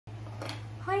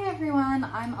Hi everyone,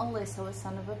 I'm Alyssa with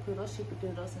Son of a Poodle,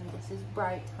 Sheepadoodles, and this is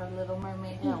Bright, our little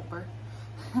mermaid helper.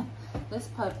 This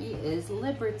puppy is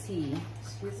Liberty.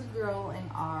 She's a girl in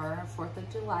our 4th of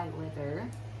July litter.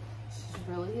 She's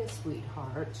really a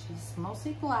sweetheart. She's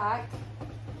mostly black,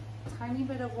 tiny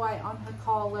bit of white on her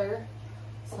collar,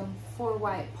 some 4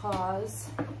 white paws.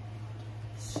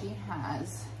 She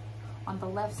has, on the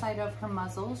left side of her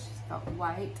muzzle, she's got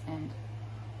white and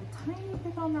a tiny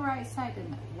bit on the right side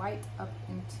and white up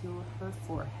into her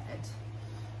forehead.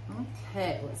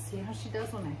 Okay, let's see how she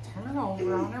does when I turn her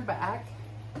over on her back.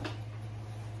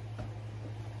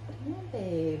 Oh,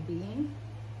 baby.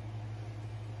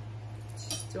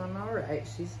 She's doing all right.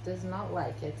 She does not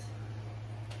like it.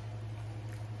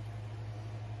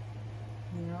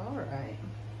 You're all right.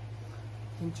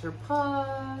 Pinch her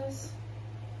paws.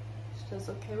 She does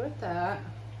okay with that.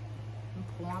 And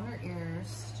pull on her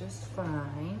ears just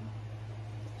fine.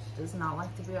 She does not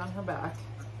like to be on her back.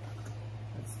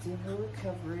 Let's do her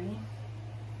recovery.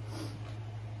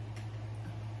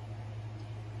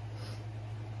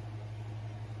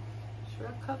 She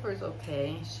recovers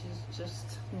okay. She's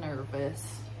just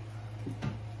nervous.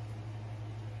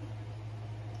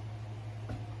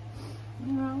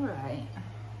 You're all right.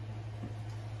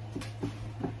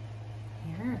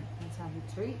 Here, let's have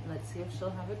a treat. Let's see if she'll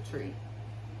have a treat.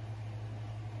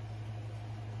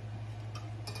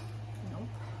 Nope.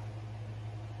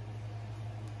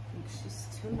 I think she's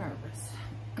too nervous.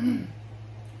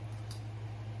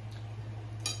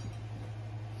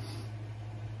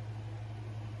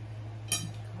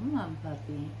 Come on,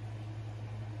 puppy.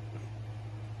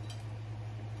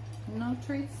 No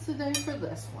treats today for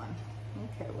this one.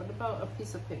 Okay, what about a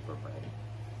piece of paper bread?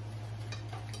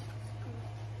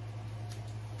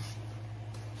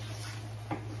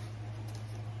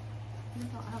 You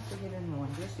don't have to get a new one.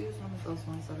 Just use one of those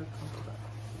ones that are crumpled up.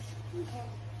 Okay.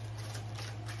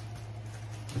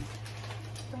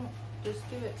 Don't. Just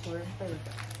give it to her and play with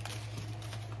it.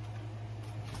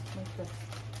 Like this.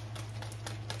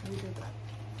 You do that.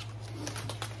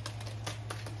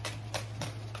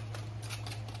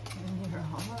 And you're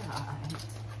alright.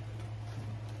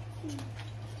 She's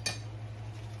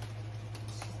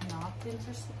not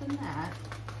interested in that.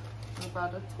 What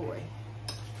about a toy?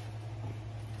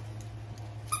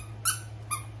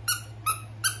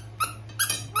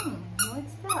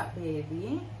 What's that,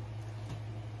 baby?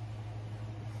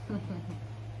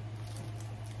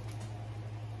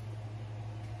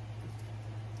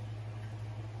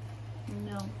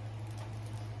 No.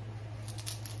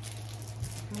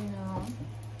 No.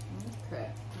 Okay.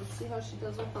 Let's see how she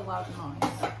does with the loud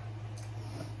noise.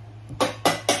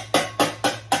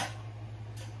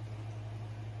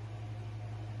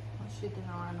 Well, she didn't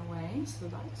run away, so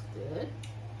that's good.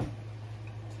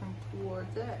 Turn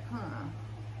towards it, huh?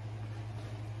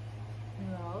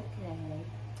 You're okay.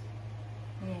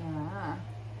 Yeah.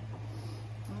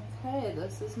 Okay,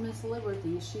 this is Miss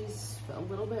Liberty. She's a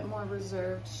little bit more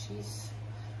reserved. She's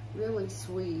really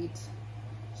sweet.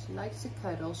 She likes to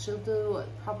cuddle. She'll do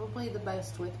probably the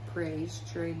best with praise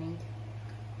training.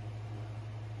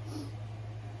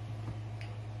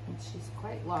 And she's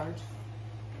quite large.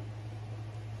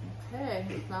 Okay,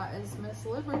 that is Miss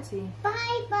Liberty.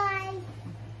 Bye-bye.